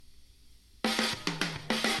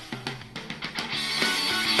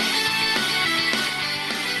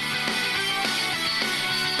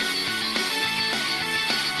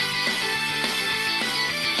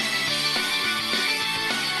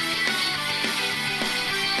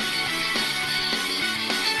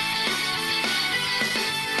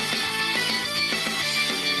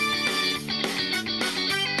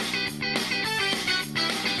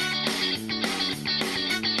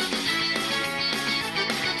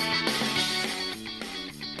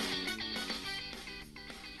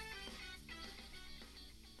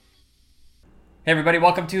Hey everybody,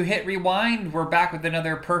 welcome to Hit Rewind. We're back with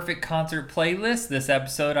another perfect concert playlist. This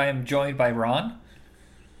episode I am joined by Ron.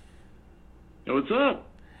 Hey, what's up?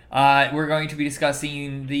 We're going to be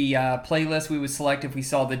discussing the playlist we would select if we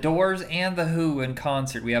saw The Doors and The Who in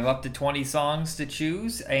concert. We have up to 20 songs to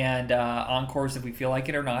choose, and encores if we feel like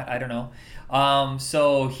it or not. I don't know.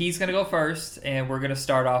 So he's going to go first, and we're going to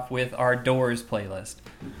start off with our Doors playlist.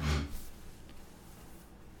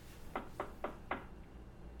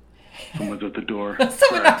 Someone's at the door.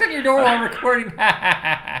 Someone knocked on your door while recording.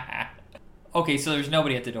 Okay, so there's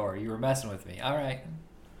nobody at the door. You were messing with me. All right.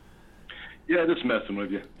 Yeah, just messing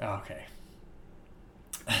with you. Okay.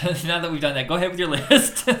 Now that we've done that, go ahead with your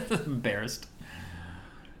list. Embarrassed.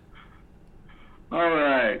 All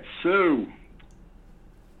right, so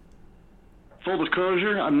full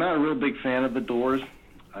disclosure, I'm not a real big fan of the Doors.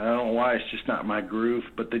 I don't know why, it's just not my groove,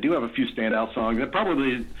 but they do have a few standout songs. They're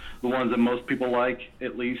probably the ones that most people like,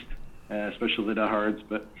 at least, especially the diehards.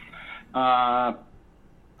 But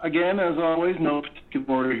again, as always, no particular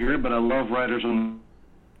order here, but I love Riders on.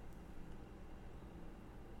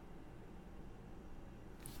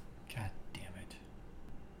 God damn it.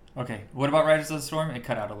 Okay, what about Riders of the Storm? It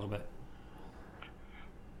cut out a little bit.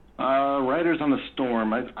 Riders on the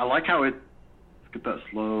Storm. I like how it's got that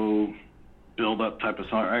slow build-up type of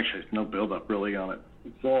song. Actually, no build-up really on it.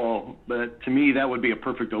 It's all, but to me, that would be a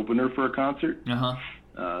perfect opener for a concert. Uh-huh.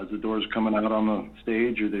 As the Doors are coming out on the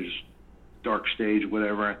stage, or there's dark stage,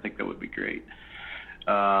 whatever. I think that would be great.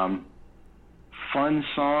 Fun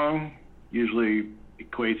song usually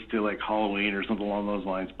equates to like Halloween or something along those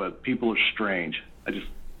lines, but People Are Strange. I just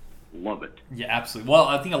love it. Yeah, absolutely. Well,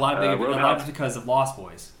 I think a lot of it is because of Lost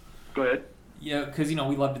Boys. Go ahead. Yeah, because, we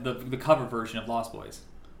loved the cover version of Lost Boys.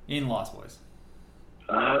 In Lost Boys.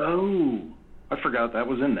 Oh, I forgot that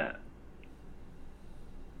was in that.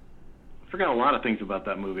 I forgot a lot of things about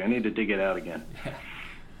that movie. I need to dig it out again.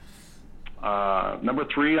 Yeah. Number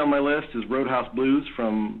 3 on my list is Roadhouse Blues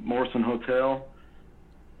from Morrison Hotel.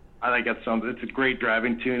 I think it's a great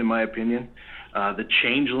driving tune in my opinion. The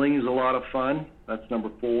Changeling is a lot of fun. That's number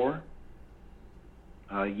 4.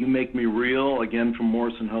 You Make Me Real, again from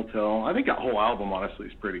Morrison Hotel. I think that whole album honestly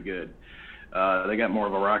is pretty good. They got more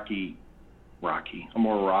of a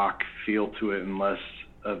more rock feel to it and less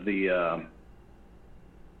of the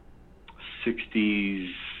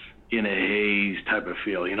 60s in a haze type of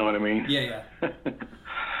feel, you know what I mean? Yeah.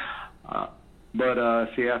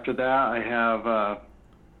 But see, after that, I have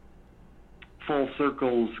Full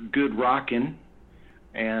Circle's Good Rockin'.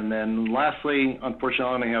 And then lastly, unfortunately,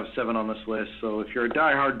 I only have 7 on this list. So if you're a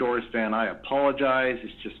diehard Doors fan, I apologize.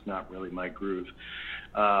 It's just not really my groove.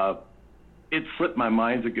 It Slipped My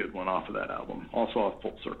Mind's a good one off of that album. Also off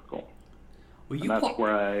Full Circle. Well,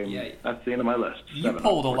 that's the end of my list. You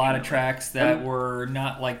pulled a lot of tracks that were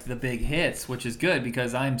not like the big hits, which is good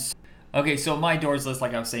because okay, so my Doors list,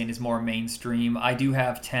 like I was saying, is more mainstream. I do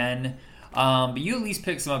have 10, but you at least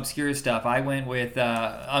picked some obscure stuff. I went with,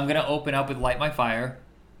 I'm going to open up with Light My Fire,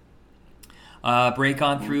 Break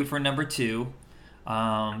On Through for number 2,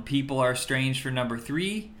 People Are Strange for number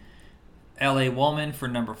 3, LA Woman for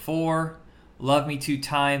number 4, Love Me 2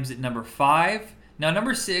 Times at number 5. Now,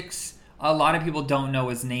 number 6... a lot of people don't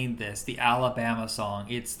know is named this, the Alabama song.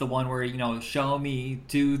 It's the one where, show me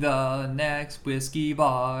to the next whiskey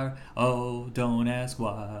bar. Oh, don't ask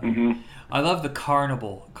why. Mm-hmm. I love the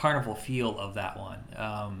carnival feel of that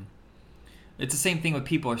one. It's the same thing with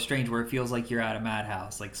People Are Strange, where it feels like you're at a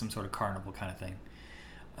madhouse, like some sort of carnival kind of thing.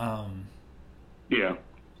 Yeah.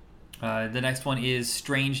 The next one is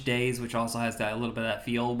Strange Days, which also has that a little bit of that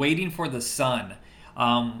feel. Waiting for the Sun.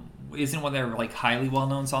 Isn't one of their like highly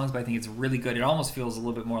well-known songs, but I think it's really good. It almost feels a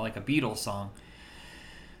little bit more like a Beatles song.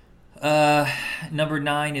 Number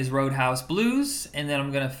 9 is Roadhouse Blues, and then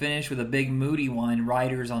I'm going to finish with a big moody one,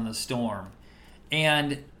 Riders on the Storm.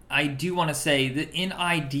 And I do want to say that in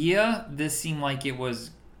idea, this seemed like it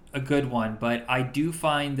was a good one, but I do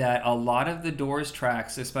find that a lot of the Doors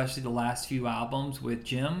tracks, especially the last few albums with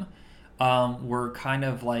Jim, were kind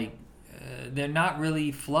of like, they're not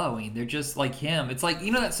really flowing. They're just like him. It's like,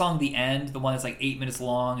 that song The End, the one that's like 8 minutes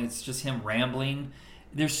long, it's just him rambling.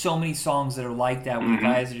 There's so many songs that are like that where the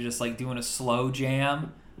guys are just like doing a slow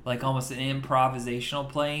jam, like almost an improvisational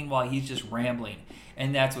playing while he's just rambling.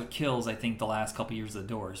 And that's what kills, I think, the last couple years of the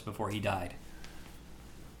Doors before he died.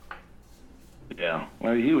 Yeah.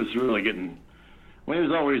 Well, he was really he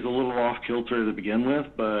was always a little off kilter to begin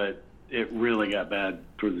with, but it really got bad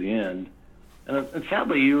towards the end. And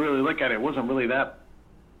sadly, you really look at it, it wasn't really that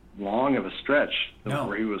long of a stretch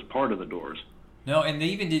where he was part of the Doors. No, and they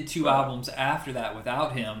even did 2 albums after that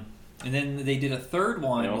without him. And then they did a third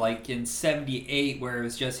one, Yep. like in '78, where it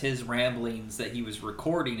was just his ramblings that he was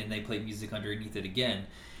recording, and they played music underneath it again.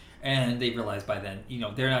 And they realized by then,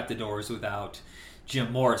 they're not the Doors without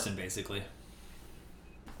Jim Morrison, basically.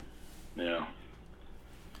 Yeah.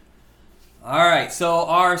 All right, so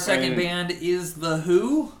our second band is The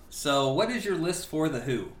Who. So what is your list for The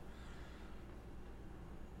Who?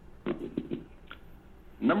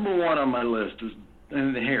 Number one on my list is,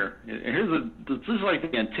 and this is like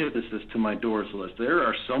the antithesis to my Doors list. There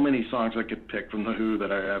are so many songs I could pick from The Who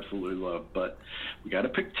that I absolutely love, but we got to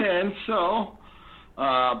pick 10, so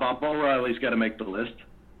Bob O'Reilly's got to make the list.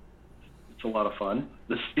 It's a lot of fun.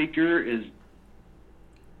 The Speaker is,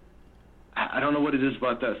 I don't know what it is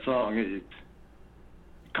about that song.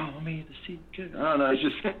 Call me the Seeker. I don't know, it's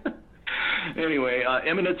just, anyway,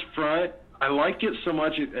 Eminence Front. I like it so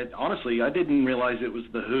much. Honestly, I didn't realize it was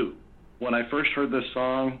The Who. When I first heard this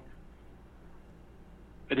song,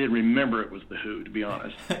 I didn't remember it was The Who, to be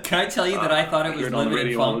honest. Can I tell you that I thought it was I heard it on the Living in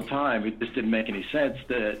radio all the Funk? time. It just didn't make any sense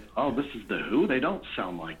that, oh, this is The Who? They don't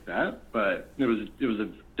sound like that. But it was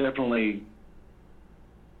definitely,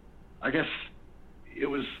 I guess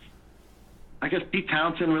Pete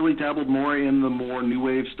Townsend really dabbled more in the more new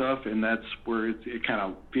wave stuff, and that's where it kind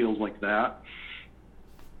of feels like that.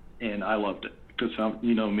 And I loved it because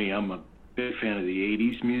you know me, I'm a big fan of the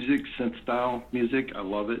 80s music, synth style music. I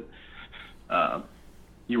love it.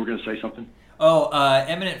 You were going to say something? Oh,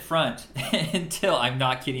 Eminent Front. Until, I'm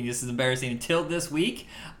not kidding, this is embarrassing. Until this week,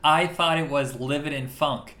 I thought it was Living in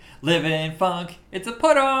Funk. Living in Funk, it's a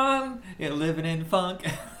put on. Living in Funk.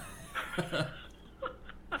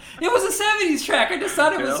 It was a 70s track. I just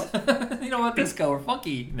thought it was, what disco or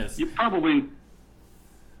funkiness. You're probably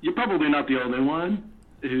not the only one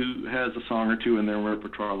who has a song or two in their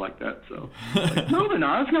repertoire like that. So, no, they're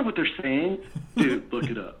not. That's not what they're saying. Dude, look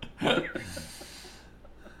it up.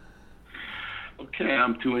 Okay,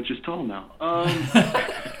 I'm 2 inches tall now.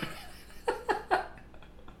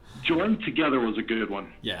 Joined Together was a good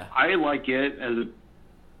one. Yeah. I like it as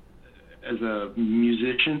a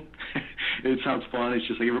musician. It sounds fun. It's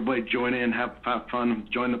just like everybody join in, have fun,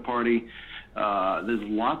 join the party. There's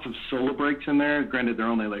lots of solo breaks in there. Granted, they're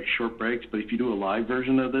only like short breaks, but if you do a live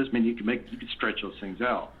version of this, you could stretch those things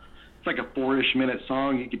out. It's like a 4-ish minute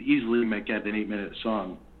song. You could easily make that an 8-minute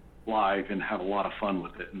song live and have a lot of fun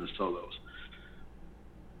with it in the solos.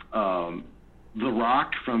 The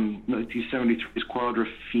Rock from 1973's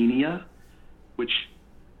Quadrophenia, which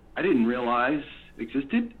I didn't realize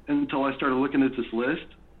existed until I started looking at this list.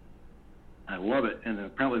 I love it, and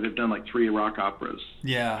apparently they've done like 3 rock operas.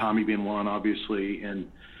 Yeah. Tommy being one, obviously,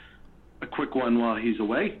 and a quick one while he's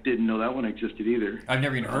away. Didn't know that one existed either. I've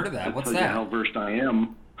never even heard of that. What's tells you that? how versed I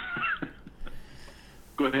am.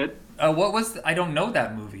 Go ahead. I don't know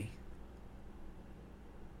that movie.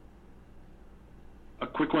 A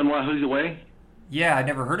quick one while he's away? Yeah, I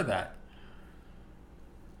never heard of that.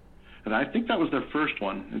 And I think that was their first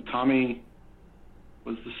one. And Tommy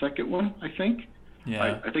was the second one, I think.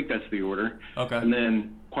 Yeah. I think that's the order. Okay. And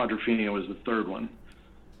then Quadrophenia was the third one.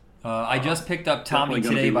 I just picked up Tommy Definitely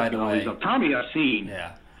gonna today, be by looking the all way. these up. Tommy I've seen.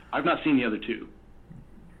 Yeah. I've not seen the other two.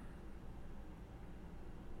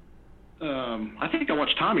 I think I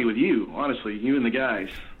watched Tommy with you, honestly, you and the guys.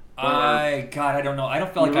 I don't know. I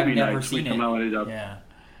don't feel like I've never seen it. Yeah.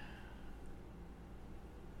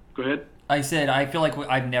 Go ahead. I said I feel like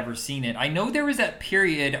I've never seen it. I know there was that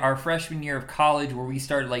period, our freshman year of college, where we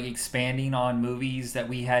started like expanding on movies that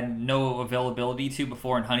we had no availability to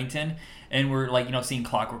before in Huntington, and we're like seeing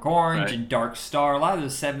Clockwork Orange Right. and Dark Star, a lot of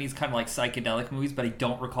those '70s kind of like psychedelic movies. But I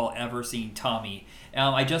don't recall ever seeing Tommy.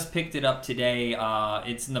 I just picked it up today.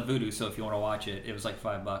 It's in the Vudu, so if you want to watch it, it was like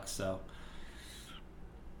 $5. So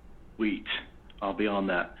Sweet. I'll be on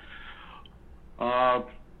that.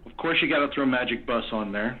 Of course, you got to throw Magic Bus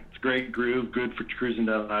on there. It's a great groove, good for cruising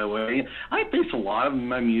down the highway. I base a lot of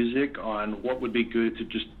my music on what would be good to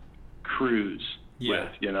just cruise with,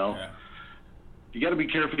 Yeah. You got to be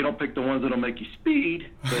careful you don't pick the ones that'll make you speed.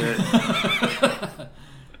 But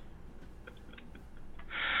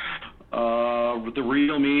with the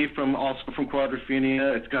Real Me from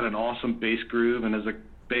Quadrophenia, it's got an awesome bass groove, and as a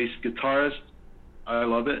bass guitarist, I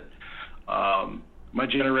love it. My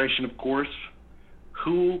Generation, of course.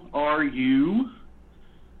 Who Are You?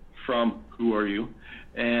 From Who Are You?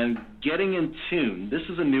 And Getting in Tune. This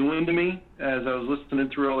is a new one to me. As I was listening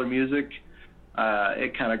through all their music,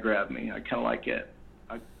 it kind of grabbed me. I kind of like it.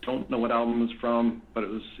 I don't know what album it's from, but it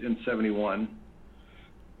was in '71.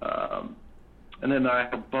 And then I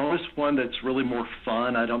have a bonus one that's really more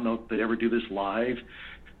fun. I don't know if they ever do this live,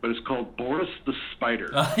 but it's called Boris the Spider.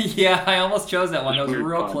 Yeah, I almost chose that one. That was Weird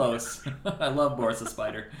real fun. close. I love Boris the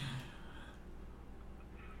Spider.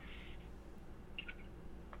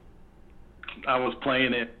 I was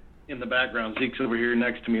playing it in the background. Zeke's over here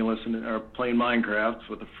next to me listening or playing Minecraft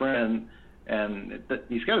with a friend, and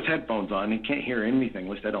he's got his headphones on. He can't hear anything.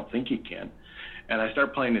 At least I don't think he can. And I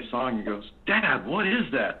start playing this song, and he goes, "Dad, what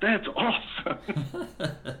is that? That's awesome."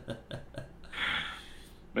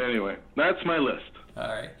 But anyway, that's my list. All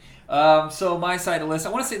right. So my side of the list, I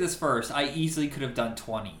want to say this first. I easily could have done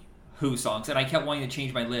 20 Who songs, and I kept wanting to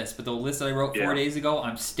change my list, but the list that I wrote 4 days ago,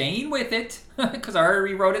 I'm staying with it because I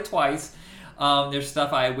already rewrote it twice. There's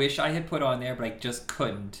stuff I wish I had put on there, but I just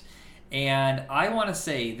couldn't. And I want to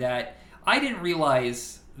say that I didn't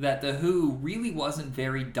realize that The Who really wasn't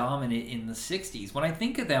very dominant in the 60s. When I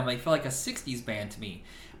think of them, they feel like a 60s band to me.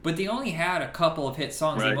 But they only had a couple of hit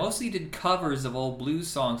songs. Right. They mostly did covers of old blues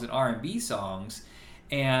songs and R&B songs.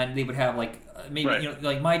 And they would have maybe,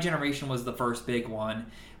 like My Generation was the first big one.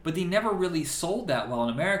 But they never really sold that well in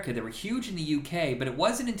America. They were huge in the UK, but it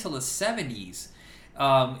wasn't until the 70s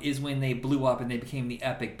is when they blew up and they became the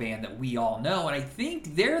epic band that we all know. And I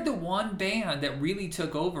think they're the one band that really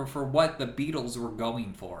took over for what the Beatles were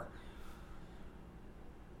going for.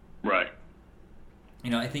 Right.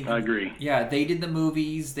 I think I agree. Yeah, they did the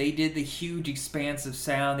movies. They did the huge expansive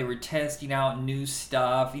sound. They were testing out new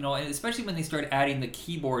stuff. And especially when they started adding the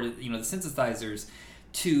keyboard, the synthesizers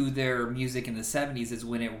to their music in the 70s is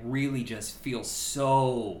when it really just feels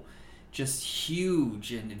so just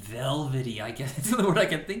huge and velvety. I guess that's the word I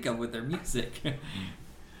can think of with their music.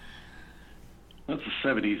 That's the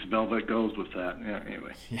 70s. Velvet goes with that. Yeah,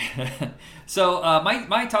 anyway. Yeah. So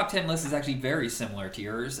my top 10 list is actually very similar to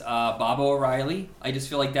yours. Baba O'Riley. I just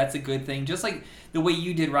feel like that's a good thing. Just like the way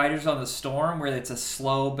you did Riders on the Storm, where it's a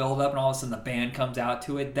slow build up and all of a sudden the band comes out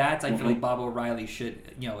to it. I feel like Baba O'Riley should,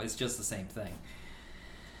 it's just the same thing.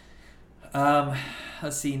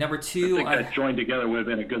 Let's see, number 2. I think that Joined Together would have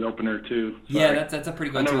been a good opener too. Sorry. Yeah, that's a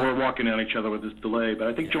pretty good. I know we're walking on each other with this delay, but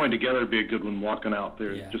I think Joined Together would be a good one. Walking out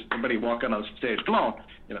there, just somebody walking on stage. Come on,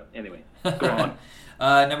 Anyway, go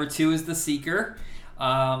on. Number 2 is The Seeker.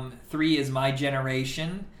 3 is My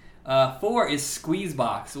Generation. 4 is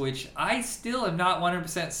Squeezebox, which I still am not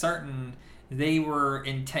 100% certain they were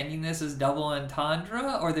intending this as double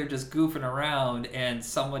entendre or they're just goofing around and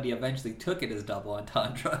somebody eventually took it as double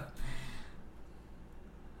entendre.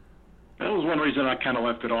 That was one reason I kind of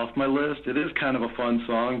left it off my list. It is kind of a fun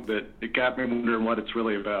song, but it got me wondering what it's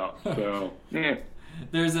really about. So, yeah.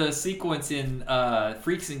 There's a sequence in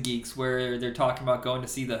Freaks and Geeks where they're talking about going to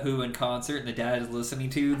see The Who in concert, and the dad is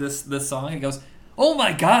listening to this song, and he goes, "Oh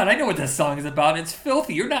my God, I know what this song is about. It's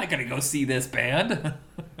filthy. You're not going to go see this band."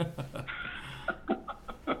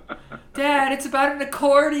 Dad, it's about an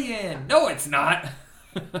accordion. No, it's not.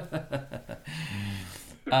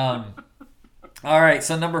 All right,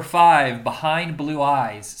 so number 5, Behind Blue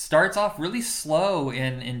Eyes. Starts off really slow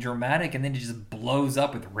and dramatic, and then it just blows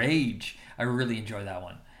up with rage. I really enjoy that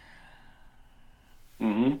one.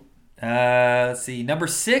 Mm-hmm. Let's see. Number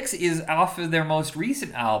 6 is off of their most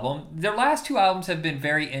recent album. Their last 2 albums have been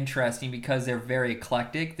very interesting because they're very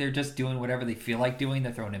eclectic. They're just doing whatever they feel like doing.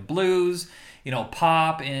 They're throwing in blues,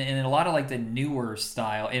 pop, and a lot of the newer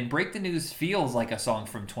style. And Break the News feels like a song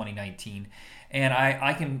from 2019. And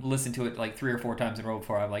I can listen to it 3 or 4 times in a row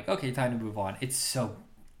before I'm like, okay, time to move on. It's so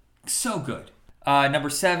good. Number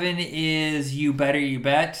 7 is You Better You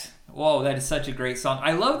Bet. Whoa, that is such a great song.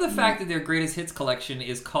 I love the fact that their greatest hits collection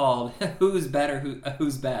is called Who's Better,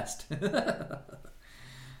 Who's Best.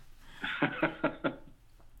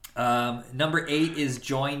 Number 8 is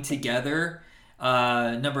Joined Together.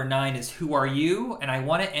 Number 9 is Who Are You? And I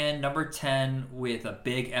want to end number 10 with a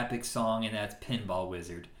big epic song, and that's Pinball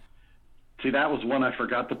Wizard. See, that was one I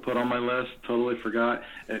forgot to put on my list. Totally forgot.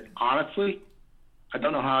 Honestly, I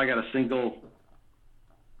don't know how I got a single.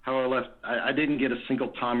 I didn't get a single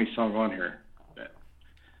Tommy song on here. That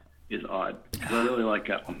is odd. I really like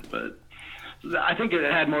that one, but I think it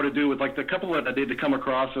had more to do with the couple that I did to come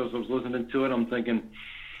across as I was listening to it. I'm thinking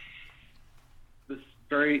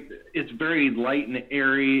it's very light and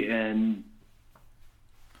airy, and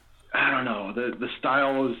I don't know. The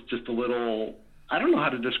style is just a little. I don't know how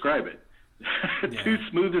to describe it. Too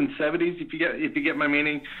smooth in 70s, if you get my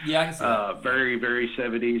meaning. Yeah, I can see that. Very, very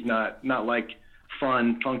 70s, not like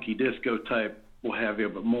fun, funky disco type, what have you,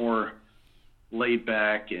 but more laid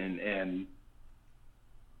back and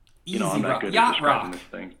easy I'm not good at describing these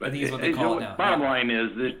things. But I think is what they call it now. Bottom line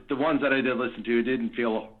is that the ones that I did listen to didn't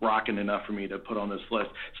feel rocking enough for me to put on this list.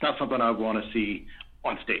 It's not something I would want to see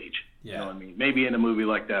on stage. Yeah. You know what I mean? Maybe in a movie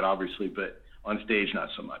like that, obviously, but on stage, not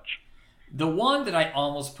so much. The one that I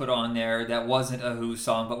almost put on there that wasn't a Who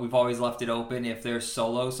song, but we've always left it open if they're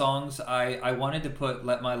solo songs, I wanted to put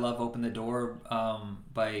Let My Love Open the Door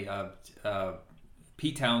by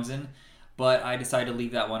Pete Townsend, but I decided to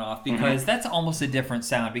leave that one off because that's almost a different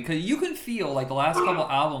sound. Because you can feel like the last couple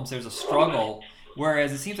albums, there's a struggle,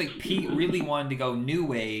 whereas it seems like Pete really wanted to go new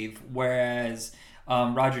wave, whereas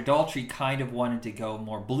Roger Daltrey kind of wanted to go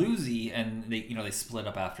more bluesy, and they split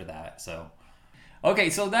up after that. So. Okay,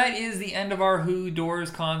 so that is the end of our Who Doors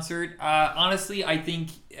concert. Honestly, I think,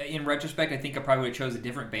 in retrospect, I think I probably would have chose a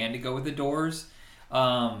different band to go with the Doors.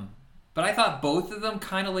 But I thought both of them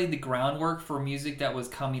kind of laid the groundwork for music that was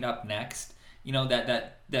coming up next.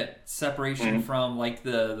 That separation from like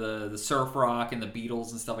the surf rock and the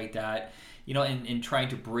Beatles and stuff like that. And trying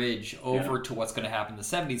to bridge over to what's going to happen in the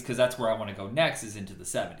 70s, because that's where I want to go next, is into the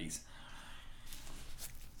 70s.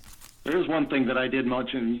 There's one thing that I did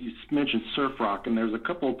mention. You mentioned surf rock, and there's a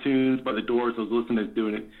couple of tunes by the Doors I was listening to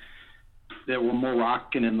doing it that were more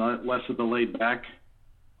rocking and less of the laid back,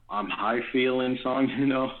 high feeling songs.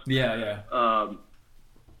 Yeah.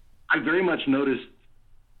 I very much noticed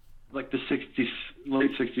like the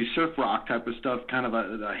late '60s surf rock type of stuff, kind of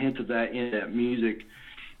a hint of that in that music.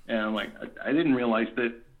 And I'm like, I didn't realize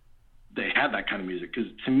that they had that kind of music,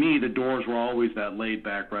 because to me the Doors were always that laid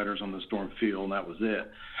back Riders on the Storm feel, and that was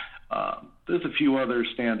it. There's a few other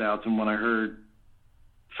standouts, and when I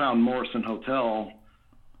found Morrison Hotel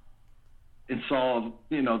and saw,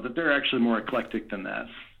 that they're actually more eclectic than that.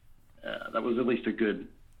 That was at least a good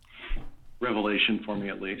revelation for me,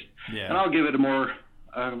 at least. Yeah. And I'll give it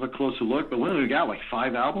a closer look, but what have we got, like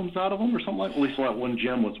 5 albums out of them or something like that? At least when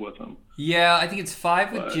Jim was with them. Yeah, I think it's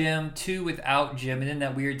 5 with Jim, 2 without Jim, and then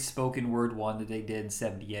that weird spoken word one that they did in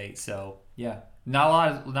 '78. So, yeah, not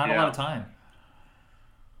a lot of time.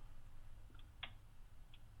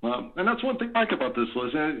 And that's one thing I like about this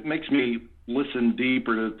list. It makes me listen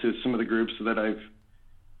deeper to some of the groups that I've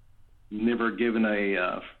never given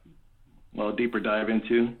a deeper dive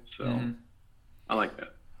into. So I like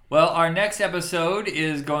that. Well, our next episode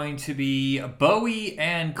is going to be Bowie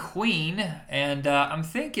and Queen, and I'm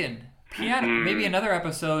thinking piano. Maybe another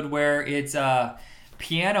episode where it's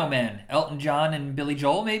Piano Men, Elton John and Billy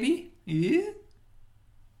Joel, maybe. Yeah.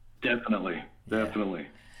 Definitely.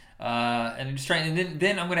 And I'm just trying, and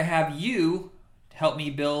then I'm going to have you help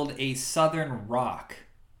me build a Southern rock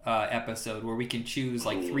episode where we can choose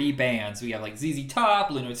like 3 bands. We have like ZZ Top,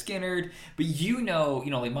 Lynyrd Skynyrd, but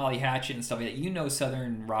like Molly Hatchet and stuff like that.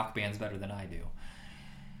 Southern rock bands better than I do.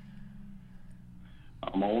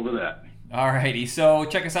 I'm all over that. Alrighty, so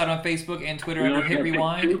check us out on Facebook and Twitter under Hit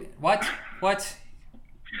Rewind. What?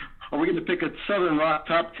 Are we going to pick a Southern rock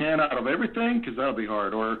top 10 out of everything? Because that'll be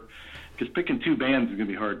hard. Or because picking 2 bands is going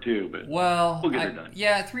to be hard too. But we'll get it done.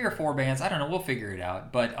 Yeah, 3 or 4 bands. I don't know. We'll figure it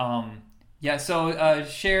out. But yeah. So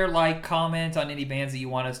share, like, comment on any bands that you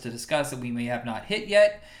want us to discuss that we may have not hit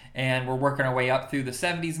yet. And we're working our way up through the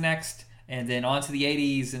 70s next, and then on to the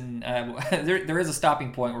 80s. And there is a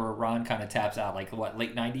stopping point where Ron kind of taps out, like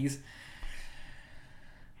late 90s.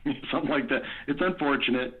 Something like that. It's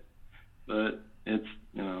unfortunate, but it's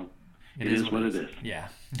it is what it is. Yeah.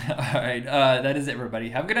 All right. That is it, everybody.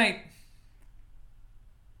 Have a good night.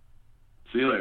 See you later.